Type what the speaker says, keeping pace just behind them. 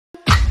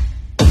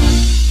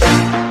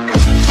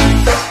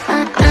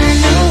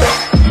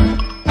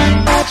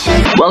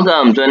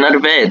Welcome to another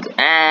vid,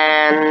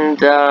 and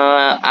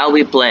I'll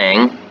be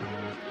playing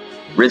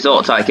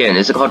Resort Tycoon.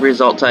 Is it called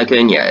Resort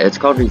Tycoon? Yeah, it's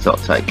called Resort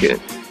Tycoon.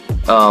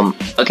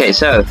 Okay,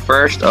 so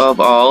first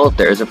of all,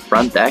 there's a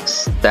front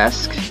desk, and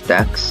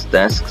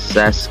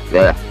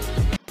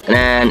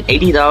then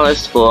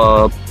 $80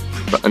 for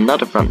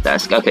another front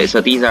desk. Okay,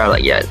 so these are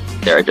like, yeah,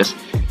 they're just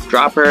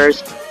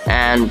droppers,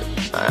 and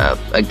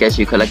I guess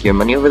you collect your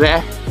money over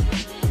there.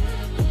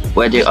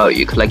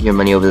 You collect your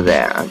money over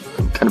there. I'm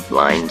kind of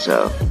blind,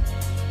 so.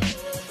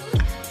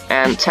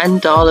 And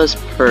 $10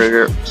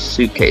 per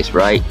suitcase,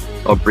 right?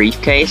 Or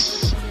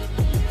briefcase?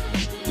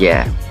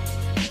 Yeah.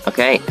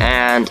 Okay,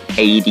 and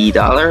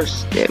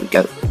 $80. There we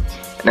go.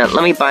 Now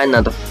let me buy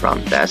another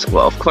front desk.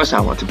 Well, of course I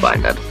want to buy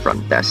another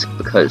front desk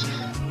because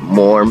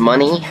more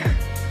money,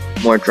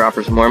 more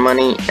droppers, more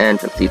money, and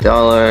 $50,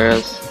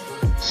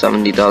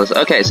 $70.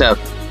 Okay, so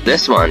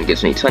this one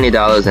gives me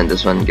 $20 and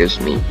this one gives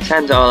me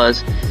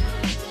 $10.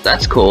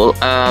 That's cool.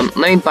 Let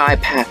me buy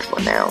path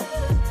for now.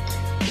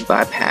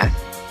 Buy path.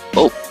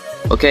 Oh,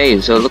 okay,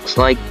 so it looks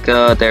like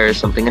there's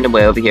something in the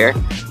way over here.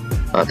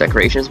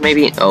 Decorations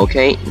maybe?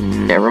 Okay,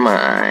 never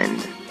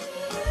mind.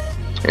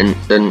 And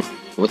then,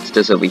 what's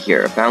this over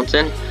here? A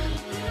fountain?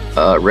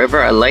 A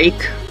river? A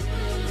lake?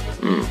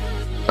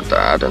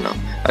 I don't know.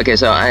 Okay,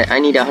 so I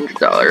need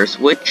 $100,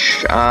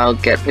 which I'll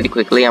get pretty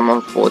quickly. I'm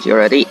on 40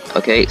 already.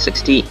 Okay,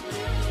 60.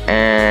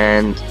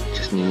 And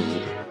just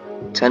need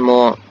 10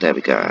 more. There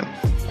we go.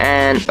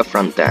 And a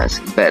front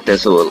desk. Bet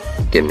this will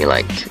give me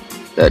like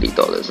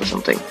 $30 or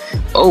something.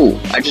 Oh,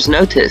 I just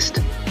noticed.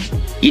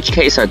 Each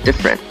case are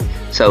different.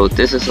 So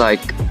this is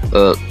like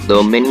a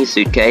little mini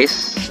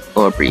suitcase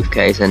or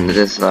briefcase, and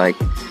this is like,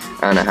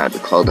 I don't know how to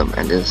call them,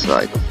 and this is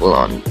like a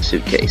full-on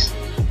suitcase.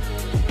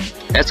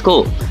 That's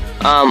cool.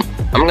 I'm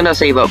gonna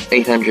save up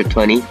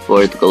 820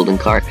 for the golden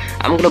card.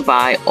 I'm gonna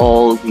buy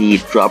all the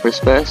droppers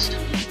first.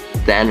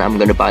 Then I'm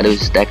gonna buy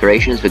those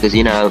decorations because,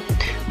 you know,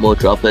 more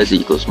droppers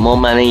equals more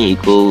money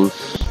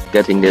equals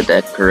getting the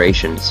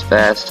decorations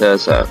faster.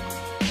 So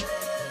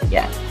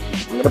yeah,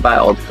 I'm gonna buy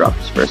all the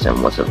droppers first.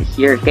 And what's over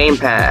here? Game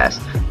Pass.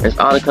 There's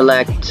auto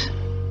collect,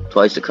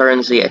 twice the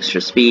currency,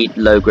 extra speed,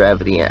 low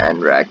gravity, and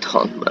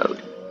ragdoll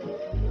mode.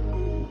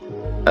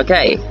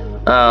 Okay,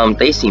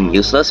 they seem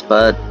useless,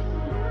 but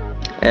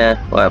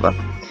whatever.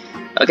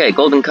 Okay,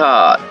 golden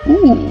card.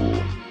 Ooh,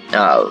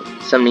 oh,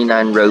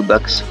 79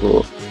 Robux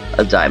for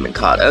a diamond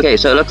card. Okay,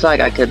 so it looks like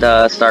I could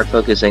start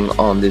focusing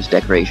on these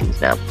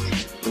decorations now.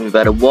 We've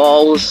got the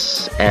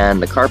walls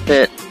and the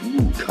carpet.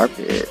 Ooh,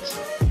 carpet.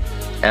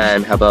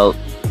 And how about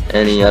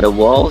any other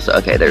walls?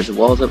 Okay, there's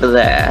walls over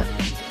there.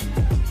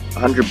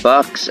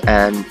 $100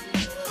 and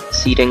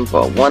seating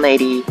for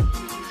 180.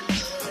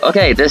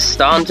 Okay, this is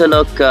starting to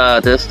look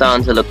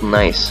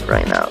nice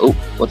right now. Oh,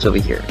 what's over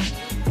here?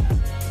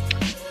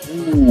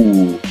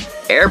 Ooh,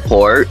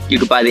 airport. You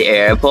could buy the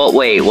airport.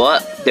 Wait,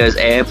 what? There's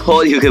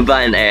airport. You can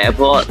buy an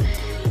airport.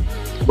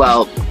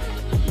 Well,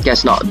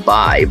 guess not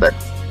buy, but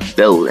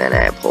build an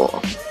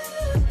airport.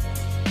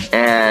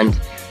 And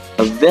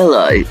a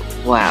villa.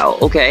 Wow.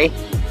 Okay.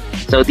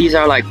 So these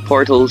are like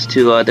portals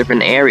to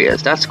different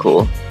areas. That's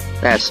cool.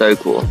 That's so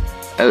cool.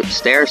 Oh,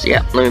 stairs.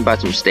 Yeah. Let me buy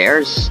some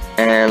stairs,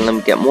 and let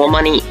me get more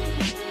money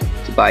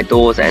to buy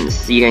doors and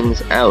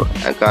seatings. Oh,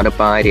 I gotta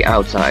buy the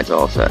outsides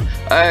also.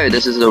 Oh,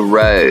 this is the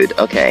road.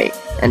 Okay.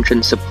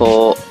 Entrance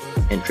support.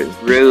 Entrance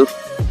roof.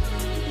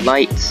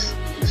 Lights,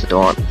 so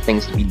don't want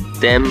things to be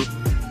dim.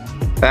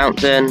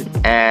 Fountain,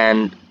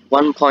 and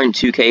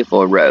 1.2k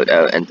for a road.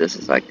 Oh, and this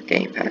is like the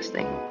Game Pass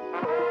thing.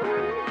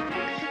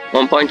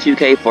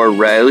 1.2k for a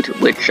road,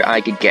 which I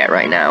could get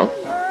right now.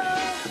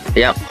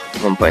 Yep,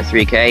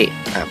 1.3k,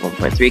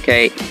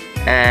 1.3k,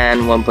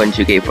 and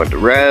 1.2k for the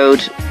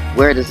road.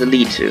 Where does it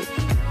lead to?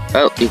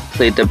 Oh, you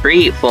cleared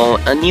debris for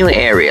a new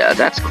area.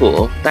 That's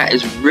cool. That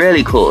is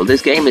really cool.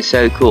 This game is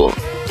so cool.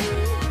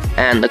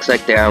 And looks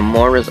like there are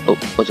more. Oh,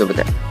 what's over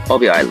there?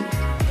 Obby Island.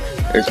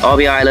 There's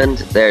Obby Island,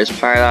 there's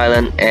Pirate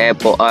Island,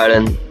 Airport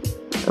Island.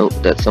 Oh,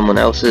 that's someone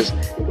else's.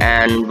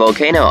 And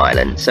Volcano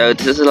Island. So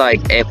this is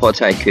like Airport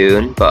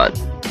Tycoon, but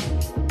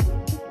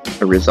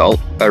a resort.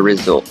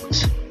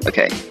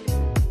 Okay.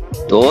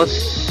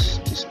 Doors.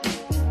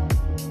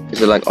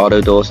 Is it like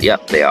auto doors?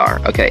 Yep, they are.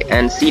 Okay,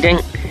 and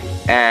seating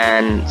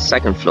and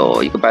second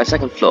floor. You can buy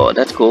second floor.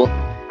 That's cool.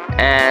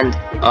 And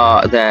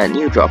the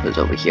new droppers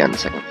over here on the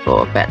second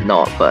floor. Bet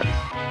not, but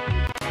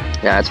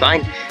yeah, it's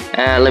fine.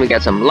 Let me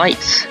get some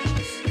lights.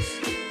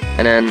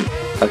 And then,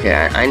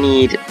 okay, I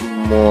need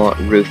more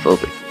roof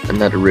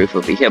another roof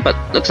over here, but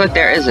looks like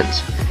there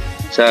isn't.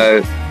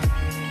 So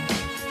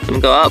let me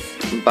go up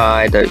and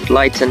buy those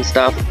lights and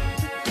stuff,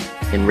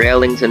 and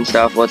railings and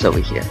stuff. What's over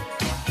here?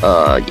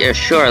 Yeah,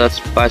 sure.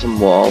 Let's buy some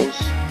walls.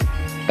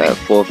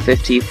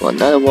 $450 for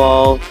another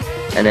wall,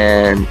 and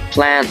then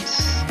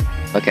plants.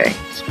 Okay.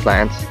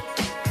 Plants.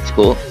 It's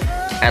cool.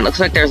 And looks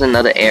like there's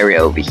another area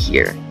over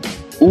here.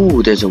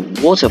 Ooh, there's a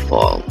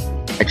waterfall.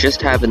 I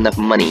just have enough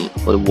money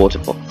for the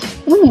waterfall.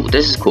 Ooh,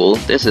 this is cool.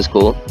 This is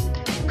cool.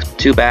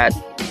 Too bad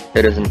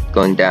it isn't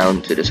going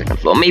down to the second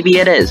floor. Maybe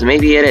it is.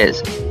 Maybe it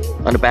is.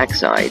 On the back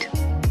side.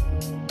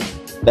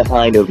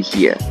 behind over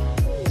here.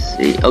 Let's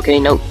see, okay,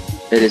 no,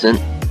 it isn't.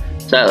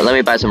 So let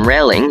me buy some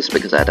railings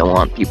because I don't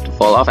want people to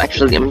fall off.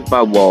 Actually, let me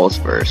buy walls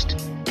first.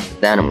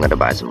 Then I'm gonna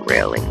buy some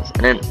railings.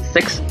 And then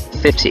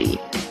 650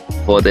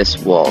 for this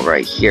wall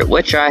right here,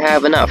 which I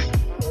have enough.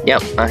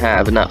 Yep, I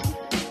have enough.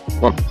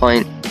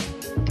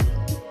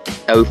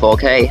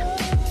 1.04k.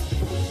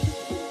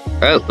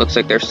 Oh, looks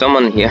like there's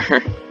someone here.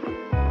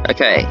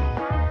 Okay,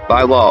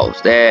 buy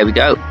walls. There we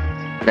go.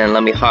 And then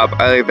let me hop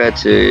over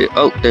to...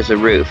 Oh, there's a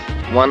roof.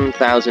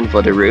 1,000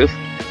 for the roof.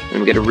 Let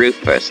me get a roof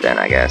first then,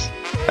 I guess.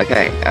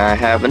 Okay, I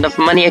have enough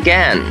money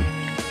again.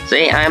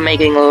 See, I'm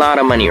making a lot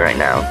of money right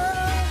now.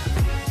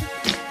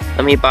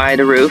 Let me buy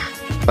the roof.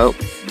 Oh,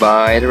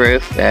 buy the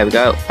roof. There we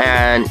go.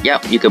 And,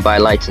 yep, you could buy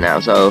lights now.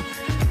 So,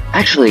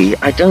 actually,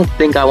 I don't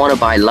think I want to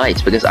buy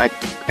lights because I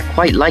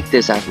quite like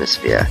this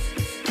atmosphere.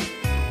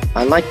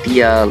 I like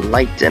the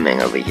light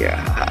dimming over here.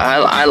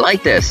 I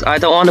like this. I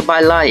don't want to buy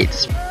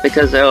lights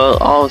because they'll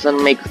all of a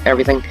sudden make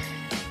everything...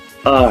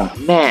 Oh,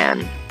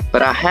 man.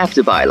 But I have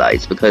to buy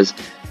lights because...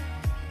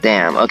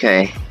 Damn,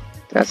 okay.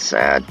 That's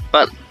sad.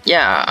 But,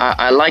 yeah,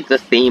 I like the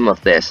theme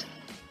of this.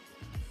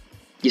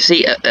 You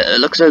see, it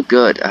looks so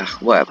good.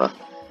 Whatever.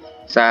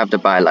 So I have to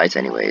buy lights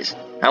anyways.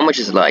 How much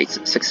is lights?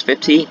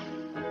 650?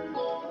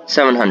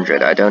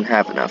 700. I don't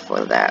have enough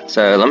for that.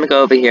 So let me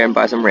go over here and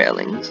buy some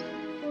railings.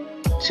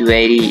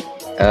 280,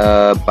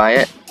 buy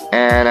it,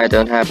 and I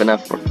don't have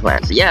enough for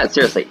plants. Yeah,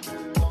 seriously,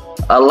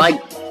 I like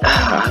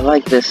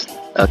this.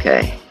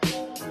 Okay,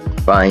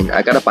 fine,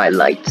 I gotta buy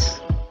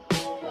lights.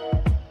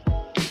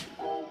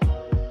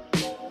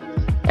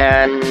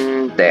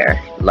 And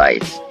there,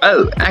 lights.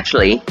 Oh,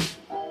 actually,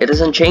 it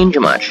doesn't change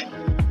much.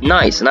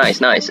 Nice,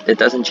 nice, nice. It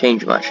doesn't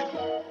change much.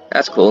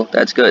 That's cool,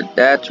 that's good,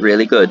 that's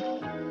really good.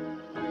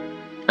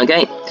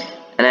 Okay,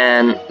 and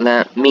then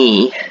let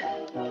me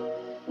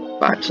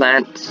buy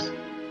plants.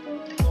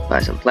 Buy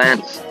some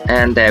plants,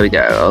 and there we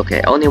go.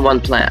 Okay, only one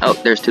plant. Oh,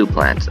 there's 2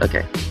 plants.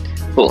 Okay,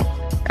 cool.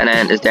 And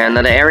then is there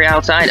another area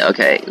outside?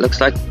 Okay,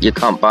 looks like you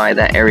can't buy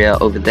that area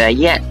over there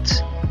yet.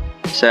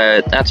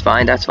 So that's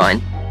fine, that's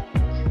fine.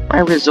 My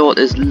resort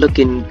is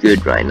looking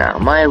good right now.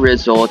 My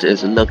resort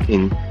is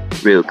looking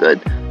real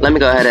good. Let me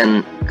go ahead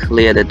and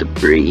clear the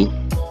debris.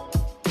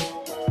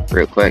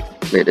 Real quick,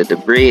 clear the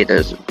debris.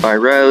 There's by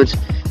roads.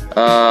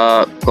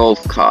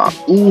 Golf cart.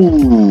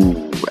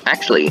 Ooh,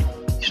 actually,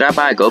 should I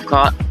buy a golf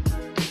cart?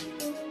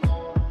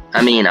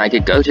 I mean, I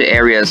could go to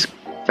areas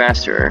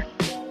faster.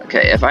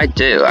 Okay, if I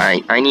do,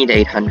 I need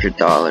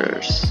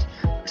 $800.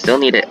 I still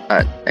need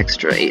an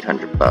extra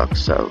 800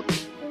 bucks, so...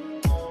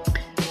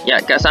 Yeah,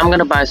 guess I'm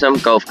gonna buy some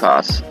golf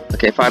carts.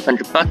 Okay,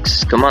 500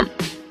 bucks, come on.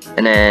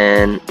 And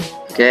then,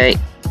 okay,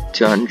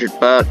 200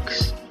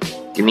 bucks.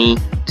 Give me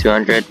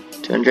 200,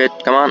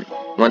 come on.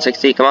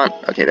 160, come on.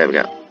 Okay, there we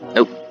go.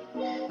 Nope.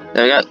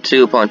 There we go,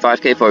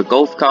 2.5k for a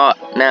golf cart.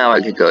 Now I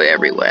could go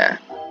everywhere.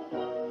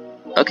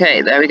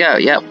 Okay, there we go,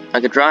 yep, I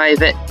could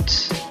drive it.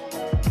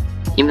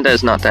 Even though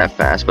it's not that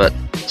fast, but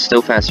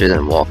still faster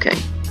than walking.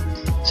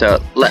 So,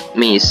 let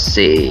me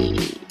see.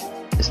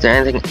 Is there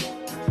anything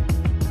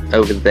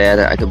over there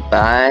that I could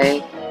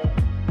buy?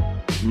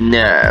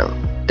 No,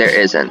 there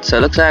isn't. So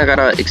it looks like I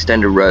gotta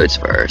extend the roads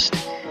first.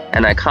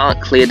 And I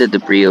can't clear the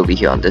debris over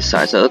here on this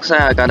side. So it looks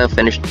like I gotta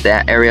finish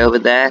that area over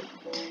there.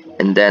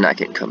 And then I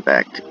can come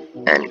back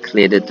and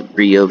clear the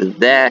debris over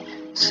there.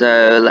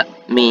 So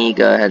let me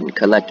go ahead and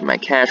collect my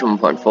cash,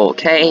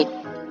 1.4k.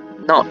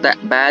 Not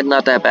that bad,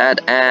 not that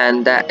bad.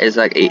 And that is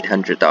like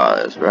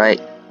 $800,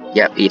 right?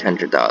 Yep,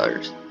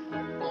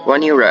 $800. One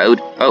new road.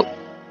 Oh,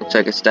 looks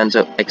like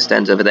it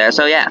extends over there.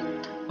 So yeah,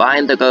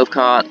 buying the golf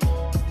cart.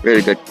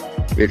 Really good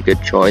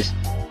choice.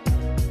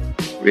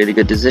 Really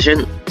good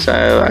decision.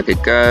 So I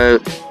could go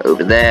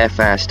over there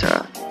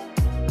faster.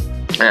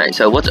 Alright,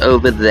 so what's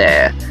over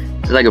there?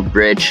 Is it like a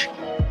bridge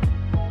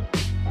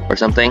or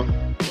something?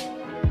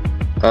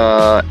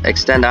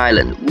 Extend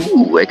island.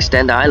 Ooh,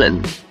 extend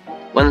island.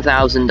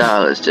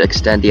 $1,000 to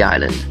extend the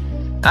island.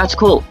 That's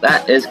cool.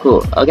 That is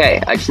cool.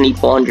 Okay, I just need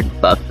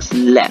 400 bucks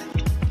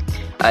left.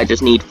 I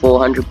just need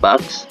 400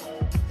 bucks.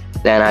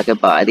 Then I can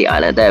buy the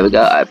island. There we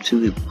go. I have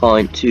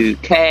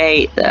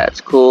 2.2k.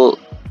 That's cool.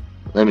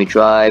 Let me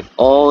drive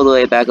all the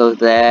way back over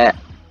there.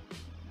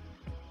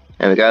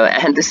 There we go.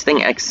 And this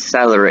thing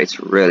accelerates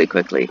really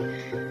quickly.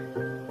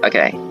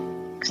 Okay.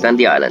 Extend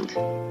the island.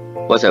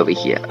 What's over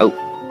here? Oh.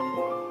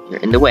 You're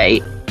in the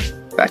way.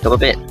 Back up a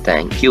bit.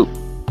 Thank you.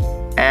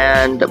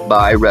 And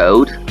by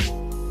road.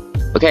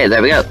 Okay,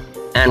 there we go.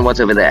 And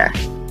what's over there?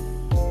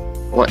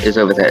 What is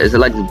over there? Is it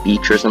like the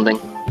beach or something?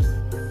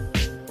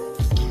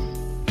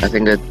 I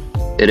think that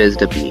it is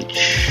the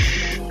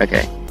beach.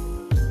 Okay.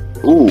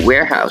 Ooh,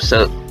 warehouse.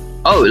 So,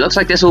 oh, it looks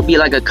like this will be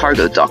like a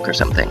cargo dock or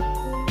something.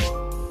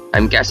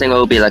 I'm guessing it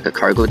will be like a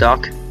cargo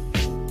dock.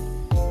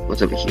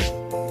 What's over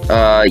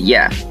here?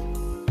 Yeah.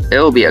 It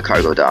will be a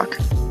cargo dock.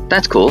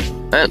 That's cool.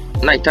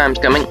 Nighttime's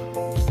coming.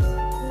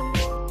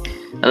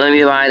 And let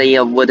me buy the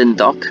wooden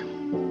dock.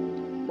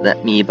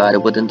 Let me buy the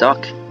wooden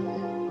dock.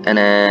 And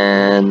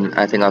then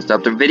I think I'll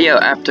stop the video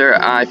after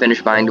I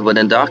finish buying the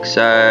wooden dock.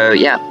 So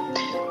yeah.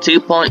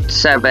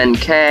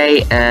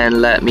 2.7k,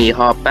 and let me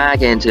hop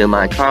back into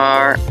my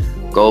car,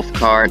 golf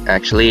cart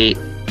actually,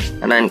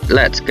 and then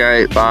let's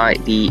go by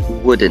the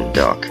wooden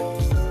dock.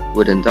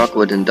 Wooden dock,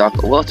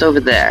 what's over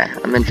there?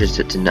 I'm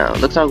interested to know.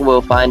 Looks like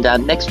we'll find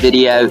out next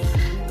video.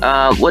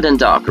 Wooden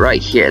dock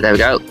right here, there we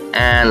go,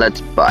 and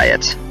let's buy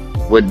it.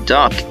 Wood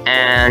dock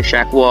and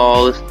shack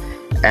walls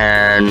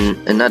and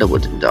another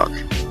wooden dock.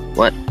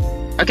 What?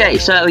 Okay,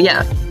 so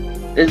yeah,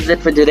 this is it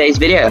for today's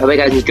video. Hope you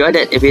guys enjoyed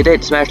it. If you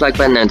did, smash like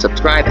button and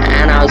subscribe,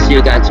 and I'll see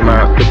you guys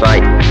tomorrow.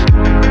 Goodbye.